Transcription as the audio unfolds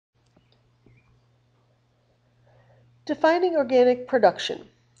Defining organic production.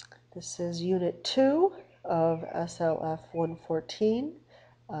 This is Unit 2 of SLF 114.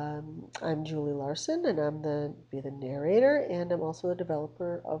 I'm Julie Larson, and be the narrator, and I'm also the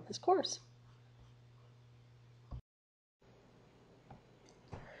developer of this course.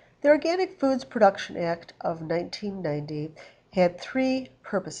 The Organic Foods Production Act of 1990 had three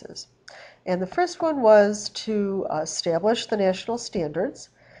purposes. And the first one was to establish the national standards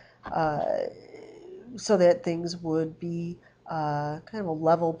uh, so that things would be kind of a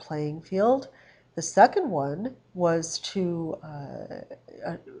level playing field. The second one was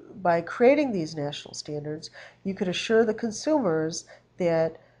by creating these national standards, you could assure the consumers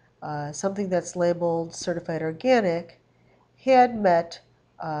that something that's labeled certified organic had met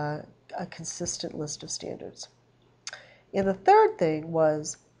uh, a consistent list of standards. And the third thing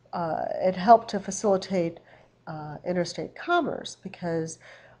was it helped to facilitate interstate commerce because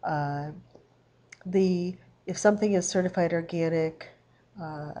uh, the if something is certified organic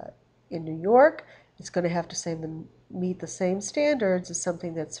uh, in New York, it's going to have to meet the same standards as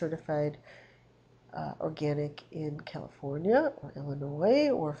something that's certified organic in California or Illinois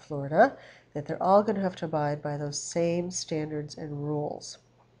or Florida, that they're all going to have to abide by those same standards and rules.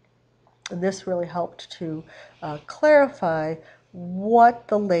 And this really helped to clarify what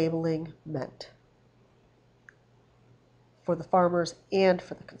the labeling meant for the farmers and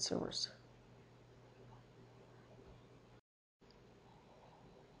for the consumers.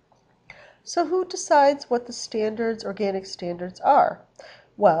 So who decides what the standards, organic standards are?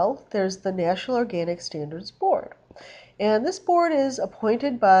 Well, there's the National Organic Standards Board. And this board is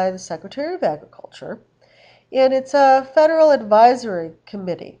appointed by the Secretary of Agriculture, and it's a federal advisory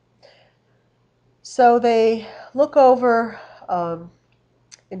committee. So they look over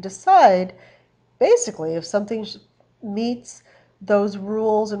and decide basically if something meets those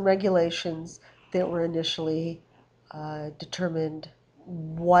rules and regulations that were initially determined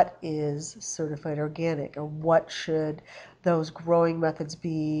what is certified organic or what should those growing methods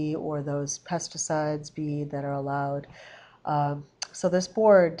be or those pesticides be that are allowed. So this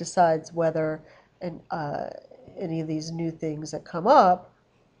board decides whether any of these new things that come up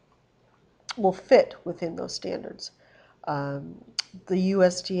will fit within those standards. Um, the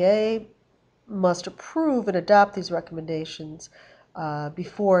USDA must approve and adopt these recommendations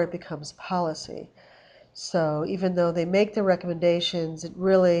before it becomes policy. So even though they make the recommendations, it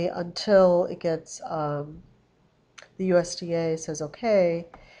really, until it gets the USDA says okay,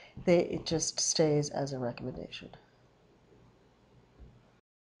 it just stays as a recommendation.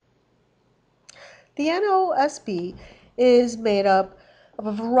 The NOSB is made up of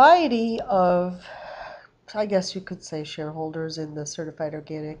a variety of, I guess you could say, shareholders in the certified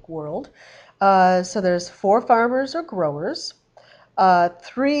organic world. So there's 4 farmers or growers,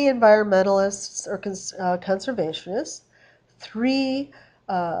 3 environmentalists or conservationists, 3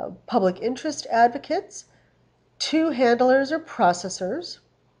 public interest advocates, 2 handlers or processors,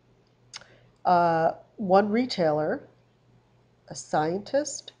 1 retailer, a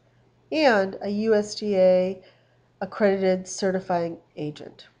scientist, and a USDA accredited certifying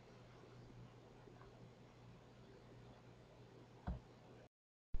agent.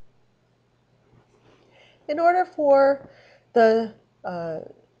 In order for the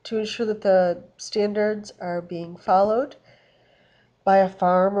to ensure that the standards are being followed by a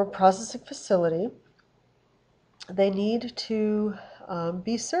farm or processing facility, they need to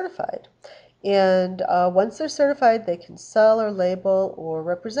be certified. And once they're certified, they can sell or label or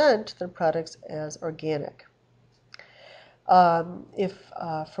represent their products as organic. If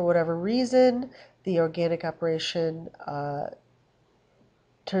for whatever reason the organic operation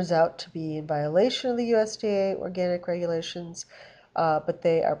turns out to be in violation of the USDA organic regulations, but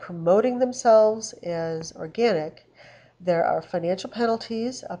they are promoting themselves as organic, there are financial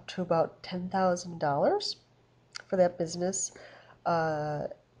penalties up to about $10,000 for that business. Uh,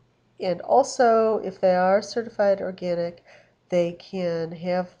 and also, if they are certified organic, they can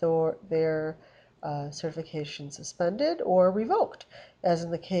have their certification suspended or revoked, as in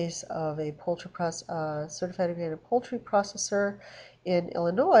the case of a certified organic poultry processor in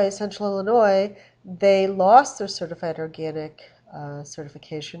Illinois, Central Illinois. They lost their certified organic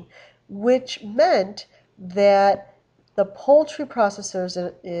certification, which meant that the poultry processors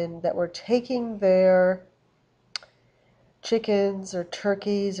that were taking their chickens or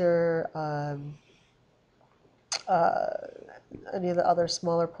turkeys or uh, any of the other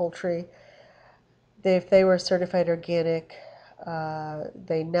smaller poultry, if they were certified organic,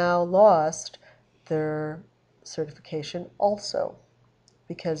 they now lost their certification also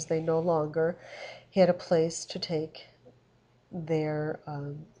because they no longer had a place to take their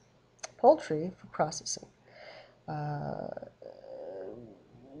poultry for processing. uh,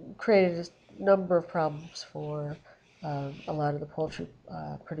 created a number of problems for a lot of the poultry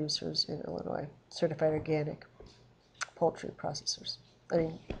producers in Illinois, certified organic poultry processors, I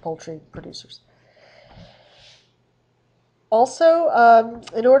mean, poultry producers. Also,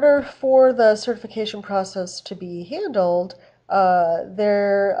 in order for the certification process to be handled,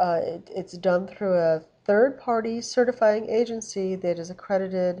 it's done through a third-party certifying agency that is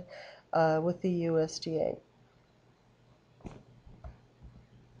accredited with the USDA.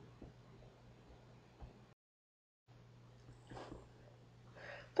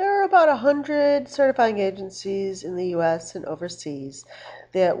 There are about 100 certifying agencies in the US and overseas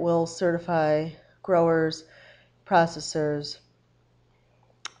that will certify growers, processors,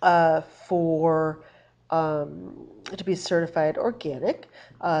 for to be certified organic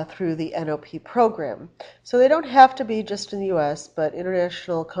through the NOP program. So they don't have to be just in the US, but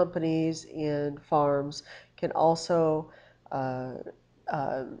international companies and farms can also uh,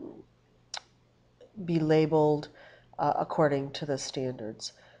 um, be labeled according to the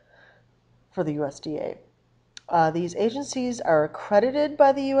standards for the USDA. These agencies are accredited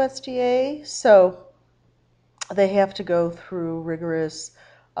by the USDA, so they have to go through rigorous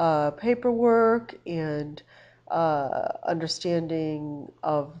paperwork and understanding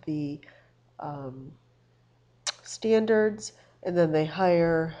of the um, standards, and then they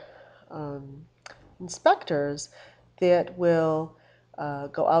hire um, inspectors that will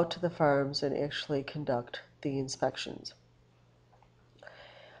go out to the farms and actually conduct the inspections.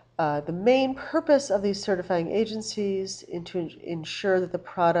 The main purpose of these certifying agencies is to ensure that the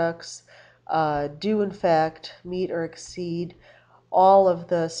products do in fact meet or exceed all of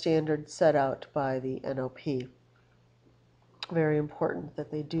the standards set out by the NOP. Very important that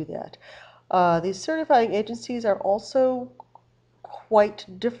they do that. These certifying agencies are also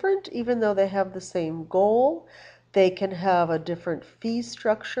quite different, even though they have the same goal. They can have a different fee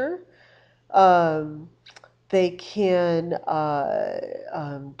structure. Um, they can,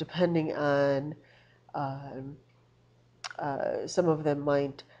 depending on, um, some of them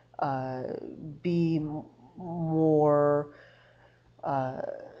might be more uh,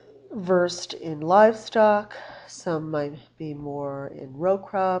 versed in livestock, some might be more in row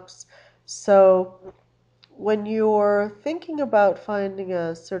crops. So when you're thinking about finding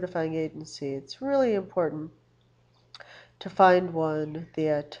a certifying agency, it's really important to find one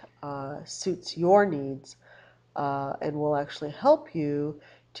that suits your needs and will actually help you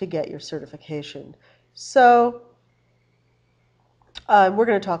to get your certification. So we're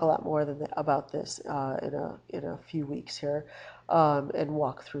going to talk a lot more about this in a few weeks here and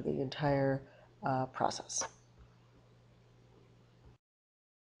walk through the entire process.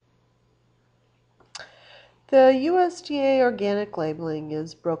 The USDA organic labeling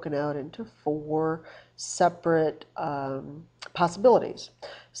is broken out into four separate possibilities.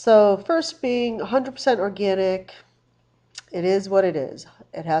 So, first being 100% organic, it is what it is.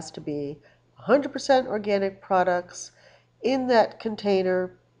 It has to be 100% organic products in that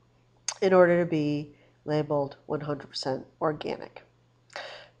container in order to be labeled 100% organic.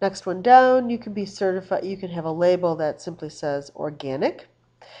 Next one down, you can be certified, you can have a label that simply says organic.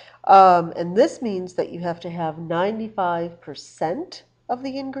 And this means that you have to have 95% of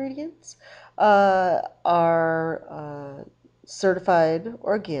the ingredients are certified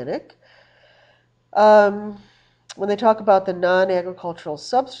organic. Um, when they talk about the non-agricultural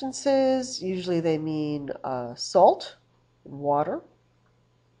substances, usually they mean salt and water.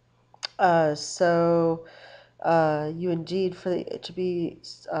 So you indeed, to be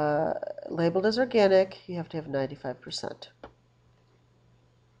labeled as organic, you have to have 95%.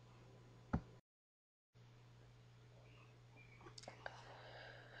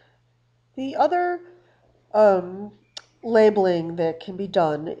 The other um, labeling that can be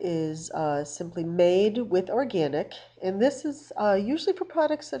done is simply made with organic, and this is usually for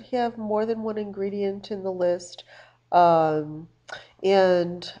products that have more than one ingredient in the list, um,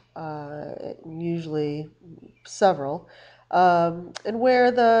 and usually several, and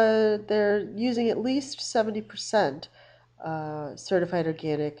where they're using at least 70% certified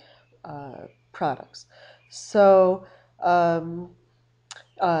organic products. So um,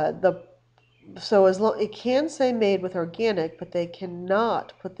 the so as long it can say made with organic, but they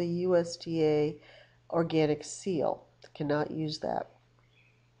cannot put the USDA organic seal. Cannot use that.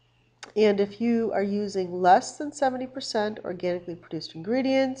 And if you are using less than 70% organically produced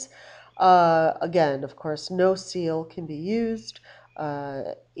ingredients, again, of course, no seal can be used,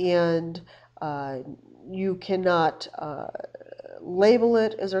 and uh, you cannot label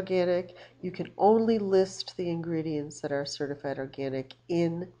it as organic. You can only list the ingredients that are certified organic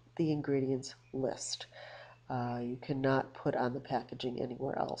in the ingredients list. You cannot put on the packaging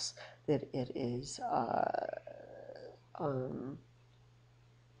anywhere else that it is um,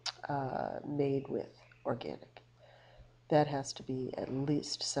 made with organic. That has to be at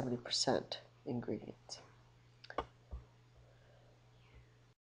least 70% ingredients.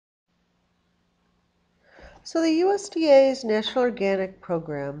 So the USDA's National Organic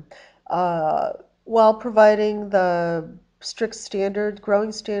Program, uh, while providing the strict standards,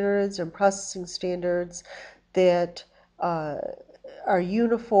 growing standards and processing standards that uh, are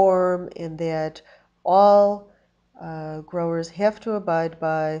uniform and that all growers have to abide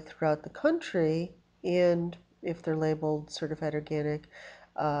by throughout the country, and if they're labeled certified organic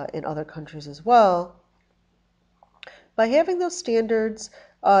in other countries as well, by having those standards,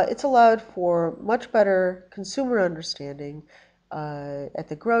 it's allowed for much better consumer understanding at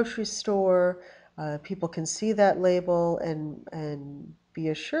the grocery store. People can see that label and be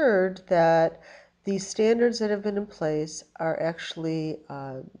assured that these standards that have been in place are actually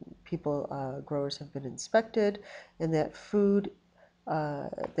growers have been inspected, and that food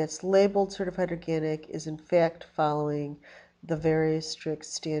that's labeled certified organic is in fact following the very strict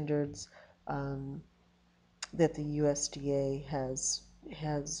standards that the USDA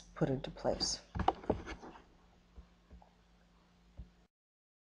has put into place.